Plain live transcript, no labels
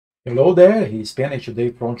Hello there, he's Spanish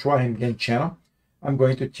today from Try channel. I'm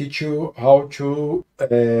going to teach you how to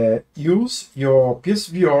use your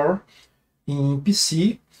PSVR in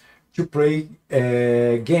PC to play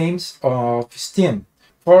games of Steam.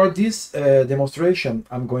 For this demonstration,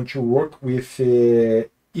 I'm going to work with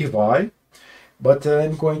EVI, but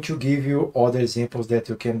I'm going to give you other examples that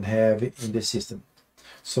you can have in the system.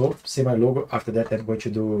 So, see my logo. After that, I'm going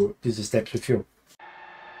to do these steps with you.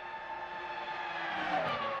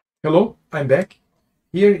 Hello, I'm back.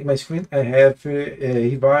 Here in my screen I have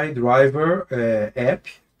a EVI driver app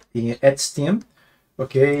at Steam.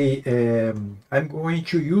 Okay, I'm going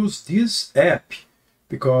to use this app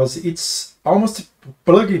because it's almost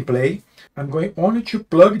plug and play. I'm going only to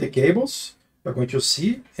plug the cables, we're going to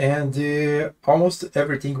see, and almost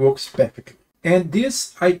everything works perfectly. And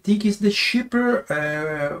this, I think, is the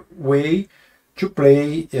cheaper way to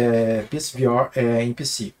play PSVR in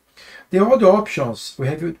PC. The other options, we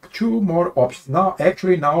have two more options. Now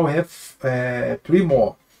we have three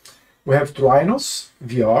more. We have Trinos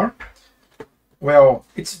VR. Well,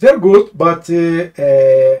 it's very good, but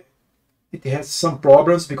it has some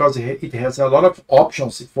problems because it has a lot of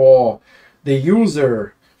options for the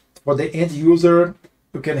user. For the end user,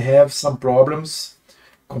 you can have some problems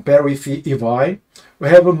compared with EVI. We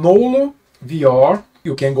have a Nolo VR.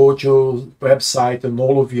 You can go to website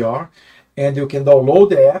Nolo VR, and you can download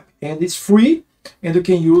the app, and it's free, and you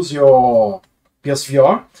can use your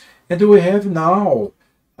PSVR. And we have now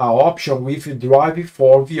an option with Drive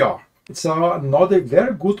for VR. It's another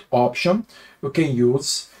very good option you can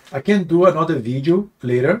use. I can do another video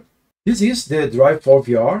later. This is the Drive for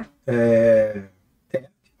VR app.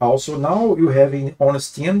 Also, now you have it on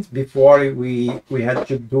Steam. Before we had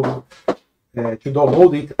to do to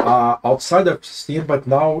download it outside of Steam, but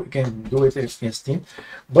now you can do it in Steam.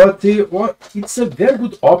 But it's a very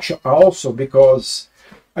good option also because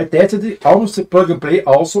I tested it, almost a plug and play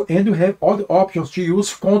also, and you have all the options to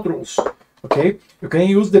use controls. Okay, you can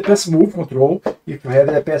use the PS Move control if you have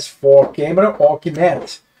the PS4 camera or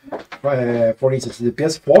Kinect. For instance, the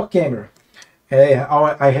PS4 camera.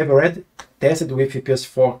 I have already tested with the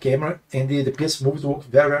PS4 camera, and the PS Moves work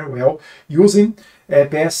very well using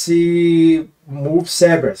PS Move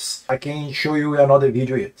servers. I can show you another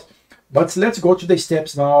video yet. But let's go to the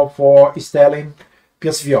steps now for installing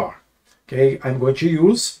PSVR. Okay, I'm going to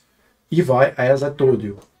use EVI as I told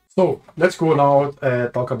you. So let's go now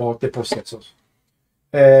talk about the processors.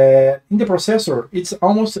 In the processor, it's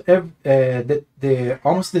almost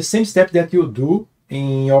almost the same step that you do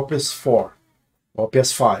in your PS4 or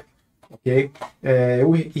PS5. Okay,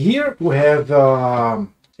 here we have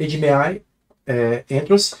HDMI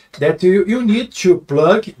entrance that you need to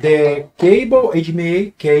plug the cable.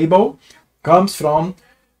 HDMI cable comes from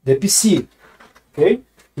the PC. Okay,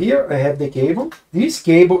 here I have the cable. This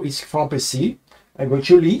cable is from PC. I'm going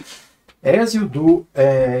to link as you do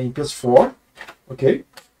in PS4. Okay,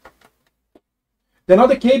 the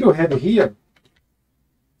another cable I have here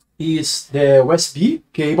is the USB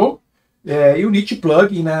cable. You need to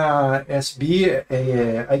plug in a USB.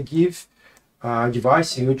 I give a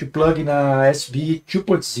device you to plug in a USB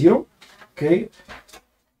 2.0. Okay,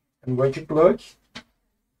 I'm going to plug.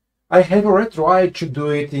 I have already tried to do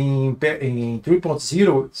it in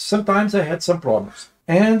 3.0. Sometimes I had some problems.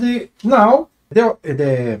 And now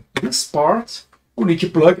this part you need to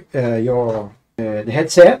plug the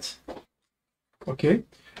headset. Okay,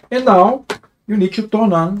 and now you need to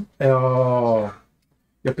turn on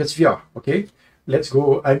your PSVR. Okay, let's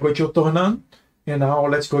go. I'm going to turn on, and now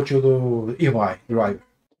let's go to the EVI driver.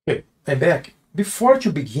 Okay, I'm back. Before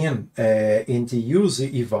to begin and to use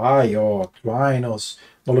EVI or Trinos,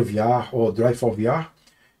 Nolo VR or Drive for VR,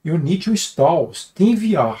 you need to install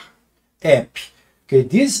SteamVR app. Okay,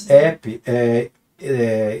 this app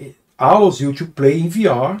allows you to play in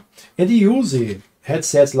VR and use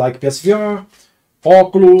headsets like PSVR,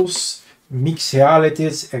 Oculus, Mixed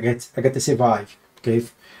Realities, HTC Vive. Okay,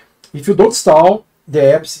 if you don't install, the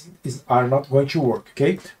apps are not going to work.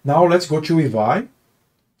 Okay, now let's go to EVI.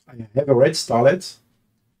 I have already installed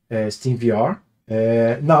SteamVR.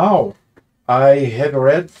 Now I have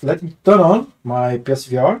already, let me turn on my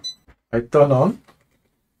PSVR. I turn on,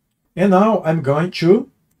 and now I'm going to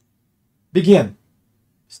begin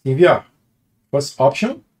SteamVR. First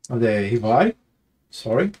option on the EVI.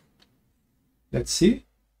 Sorry. Let's see.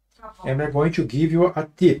 And I'm going to give you a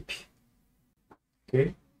tip.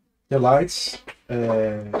 Okay, the lights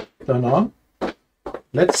turn on.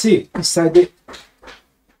 Let's see inside the.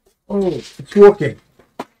 Oh, it's working.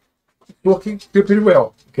 It's working pretty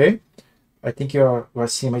well. Okay, I think you are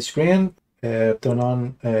seeing my screen. Turn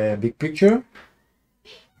on big picture.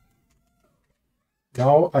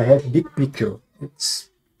 Now I have big picture.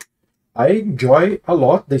 I enjoy a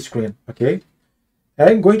lot the screen. Okay,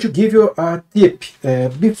 I'm going to give you a tip.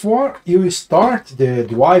 Before you start the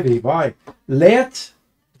drive AVI, let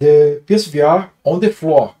the PSVR on the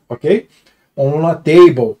floor, okay, on a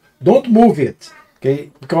table. Don't move it,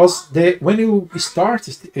 okay, because when you start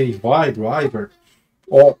a AVI driver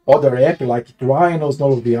or other app like Rhinos,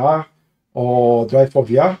 NoVR or Drive for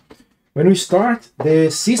VR, when you start,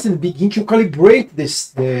 the system begins to calibrate the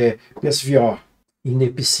PSVR in the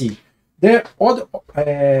PC. There are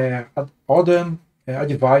other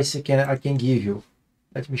advice I can give you.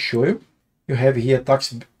 Let me show you. You have here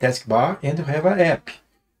taskbar and you have an app,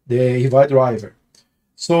 the AVI driver.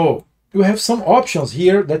 So you have some options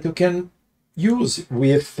here that you can use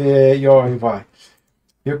with your AVI.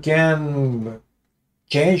 You can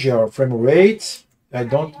change your frame rate. I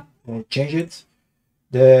don't change it.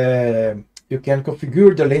 You can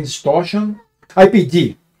configure the lens distortion.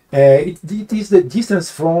 IPD. It is the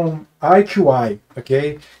distance from eye to eye.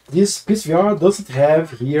 Okay, this PSVR doesn't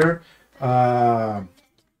have here a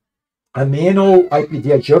manual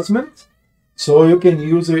IPD adjustment, so you can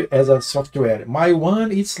use it as a software. My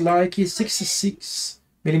one is like 66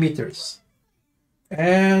 millimeters,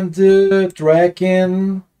 and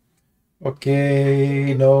tracking.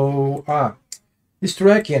 Okay, no. This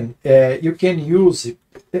tracking you can use.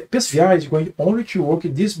 PSVR is going only to work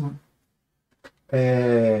in this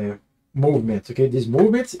movement. Okay, this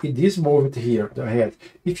movement here, the head.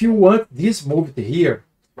 If you want this movement here,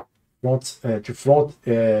 front to front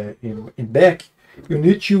in back, you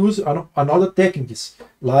need to use another techniques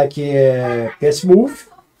like PS Move.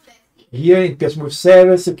 Here in PS Move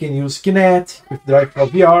service, you can use Kinect with Drive for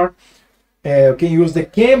VR. You can use the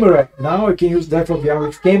camera. Now you can use Drive for VR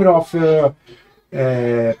with camera of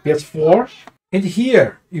PS4. And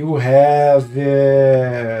here you have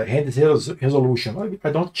hand resolution. I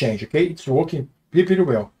don't change, okay? It's working pretty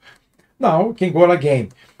well. Now you can go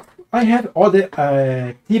again. I have other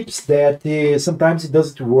tips that sometimes it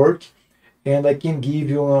doesn't work, and I can give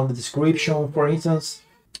you on the description. For instance,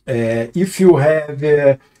 if you have,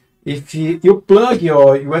 if you plug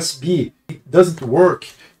your USB, it doesn't work.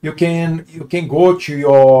 You can go to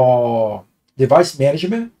your device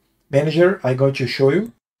manager. I'm going to show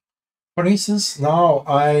you. For instance, now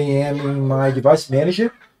I am in my device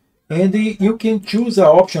manager, and you can choose an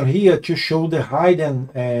option here to show the hidden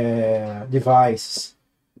devices.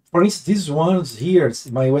 For instance, these ones here,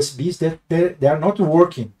 my USBs, that they are not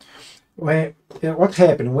working. What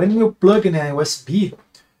happened when you plug in a USB?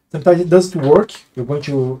 Sometimes it doesn't work. You're going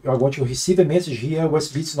to receive a message here.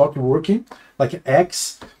 USB is not working, like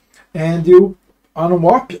X, and you.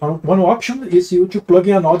 One option is you to plug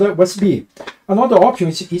in another USB. Another option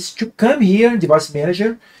is to come here in Device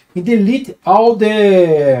Manager and delete all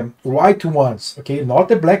the white ones, okay, not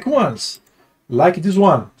the black ones, like this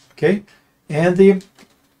one, okay. And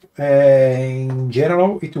in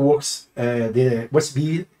general, it works. The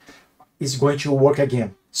USB is going to work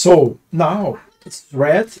again. So now it's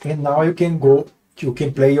red, and now you can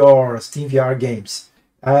play your SteamVR games.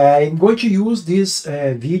 I'm going to use this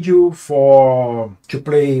video to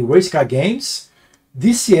play race car games,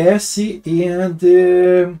 DCS, and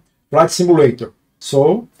Flight Simulator.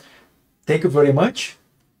 So, thank you very much,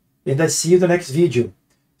 and I see you in the next video.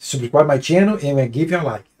 Subscribe my channel and give you a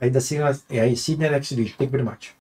like. I see you in the next video. Thank you very much.